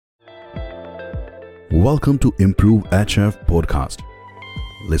Welcome to Improve HF podcast.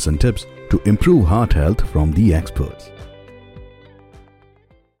 Listen tips to improve heart health from the experts.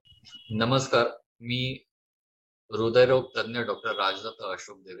 नमस्कार, मी हृदयरोग तज्ञ doctor Rajdutt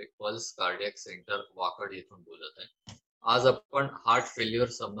Ashok देवे, pulse cardiac centre Wakad येथून बोलत आहे. आज आपण हार्ट फेल्युअर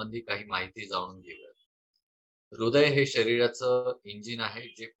संबंधी काही माहिती जाणून घेऊया. हृदय हे शरीराचं इंजिन आहे,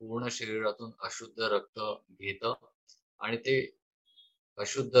 जे पूर्ण शरीरातून अशुद्ध रक्त घेतं आणि ते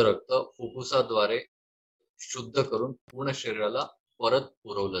अशुद्ध रक्त फुफ्फुसाद्वारे शुद्ध करून पूर्ण शरीराला परत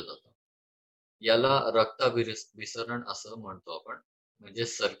पुरवलं जातं. याला रक्ताभिसरण असं म्हणतो आपण, म्हणजे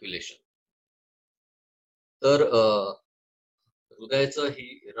सर्क्युलेशन. तर हृदयाचं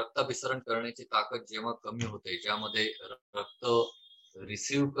ही रक्ताभिसरण करण्याची ताकद जेव्हा कमी होते, ज्यामध्ये रक्त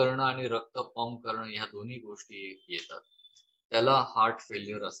रिसीव्ह करणं आणि रक्त पंप करणं ह्या दोन्ही गोष्टी येतात, त्याला हार्ट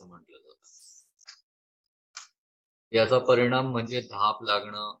फेल्युअर असं म्हटलं जातं. याचा परिणाम म्हणजे धाप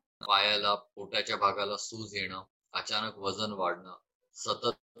लागणं, पायाला, पोटाच्या भागाला सूज येणं, अचानक वजन वाढणं,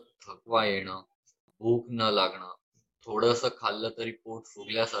 सतत थकवा येणं, भूक न लागणं, थोडंसं खाल्लं तरी पोट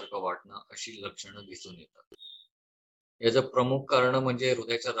फुगल्यासारखं वाटणं, अशी लक्षणं दिसून येतात. याचं प्रमुख कारण म्हणजे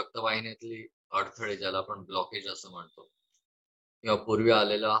हृदयाच्या रक्तवाहिन्यातली अडथळे, ज्याला आपण ब्लॉकेज असं म्हणतो, किंवा पूर्वी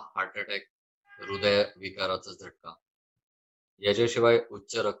आलेला हार्ट अटॅक, हृदय विकाराचा झटका. याच्याशिवाय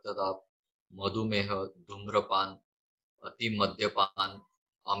उच्च रक्तदाब, मधुमेह, धूम्रपान, अति मद्यपान,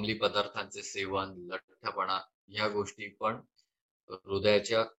 अंमली पदार्थांचे सेवन, लठ्ठपणा ह्या गोष्टी पण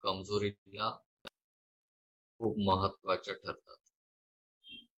हृदयाच्या कमजोरीला खूप महत्वाच्या ठरतात.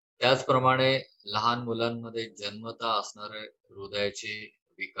 त्याचप्रमाणे लहान मुलांमध्ये जन्मतः असणारे हृदयाचे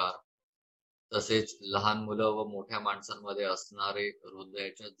विकार, तसेच लहान मुलं व मोठ्या माणसांमध्ये असणारे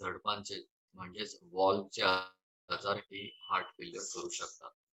हृदयाच्या झडपांचे म्हणजेच वॉल्वचे आजार ही हार्ट फेल्युअर करू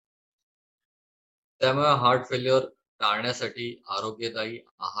शकतात. त्यामुळे हार्ट फेल्युअर टाळण्यासाठी आरोग्यदायी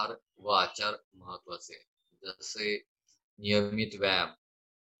आहार व आचार महत्वाचे, जसे नियमित व्यायाम,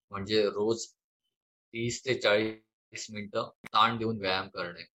 म्हणजे रोज 30 ते 40 मिनिटं ताण देऊन व्यायाम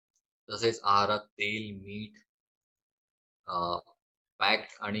करणे, तसेच आहारात तेल, मीठ,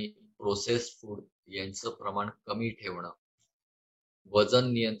 पॅक्ड आणि प्रोसेस्ड फूड यांचं प्रमाण कमी ठेवणं,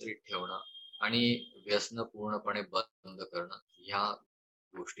 वजन नियंत्रित ठेवणं आणि व्यसन पूर्णपणे बंद करणं, ह्या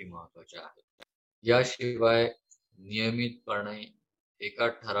गोष्टी महत्वाच्या आहेत. याशिवाय नियमितपणे एका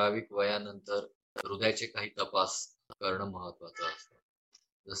ठराविक वयानंतर हृदयाचे काही तपास करणं महत्वाचं असतं,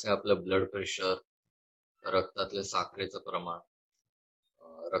 जसे आपलं ब्लड प्रेशर, रक्तातले साखरेचं प्रमाण,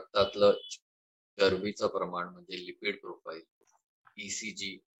 रक्तातलं चरबीचं प्रमाण म्हणजे लिपिड प्रोफाईल,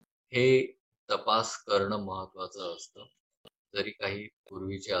 ECG, हे तपास करणं महत्वाचं असतं, जरी काही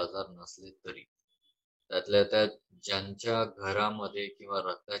पूर्वीचे आजार नसले तरी. त्यातल्या त्यात ज्यांच्या घरामध्ये किंवा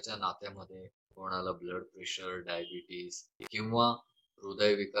रक्ताच्या नात्यामध्ये कोणाला ब्लड प्रेशर, डायबिटीस किंवा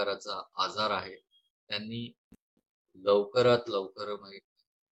हृदयविकाराचा आजार आहे, त्यांनी लवकरात लवकर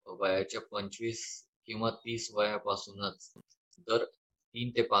वयाच्या 25 किंवा 30 वयापासूनच दर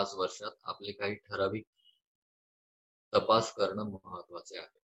 3 ते 5 वर्षात आपले काही ठराविक तपास करणं महत्वाचे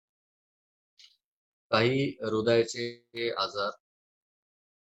आहे. काही हृदयाचे आजार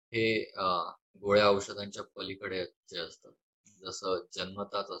हे गोळ्या औषधांच्या पलीकडेचे असतात, जसं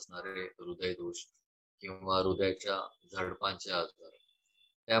जन्मताच असणारे हृदयदोष किंवा हृदयाच्या झडपांचे आजार.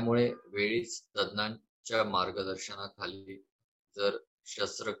 त्यामुळे वेळीच तज्ञांच्या मार्गदर्शनाखाली जर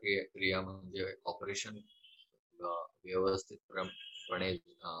शस्त्रक्रिया म्हणजे ऑपरेशन व्यवस्थितपणे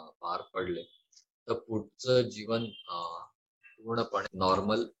पार पडले, तर पुढचं जीवन पूर्णपणे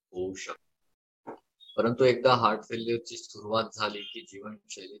नॉर्मल होऊ शकतं. परंतु एकदा हार्ट फेल्युअरची सुरुवात झाली की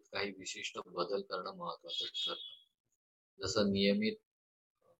जीवनशैलीत काही विशिष्ट बदल करणं महत्वाचं ठरतं, जसं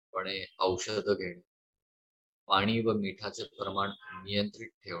नियमितपणे औषधं घेणे, पाणी व मिठाचे प्रमाण नियंत्रित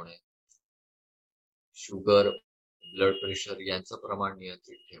ठेवणे, शुगर, ब्लड प्रेशर यांचं प्रमाण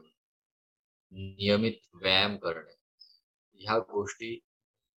नियंत्रित ठेवणे, नियमित व्यायाम करणे, ह्या गोष्टी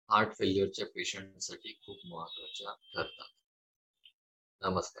हार्ट फेल्युअरच्या पेशंटसाठी खूप महत्वाच्या ठरतात.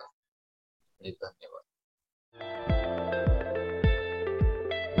 नमस्कार आणि धन्यवाद.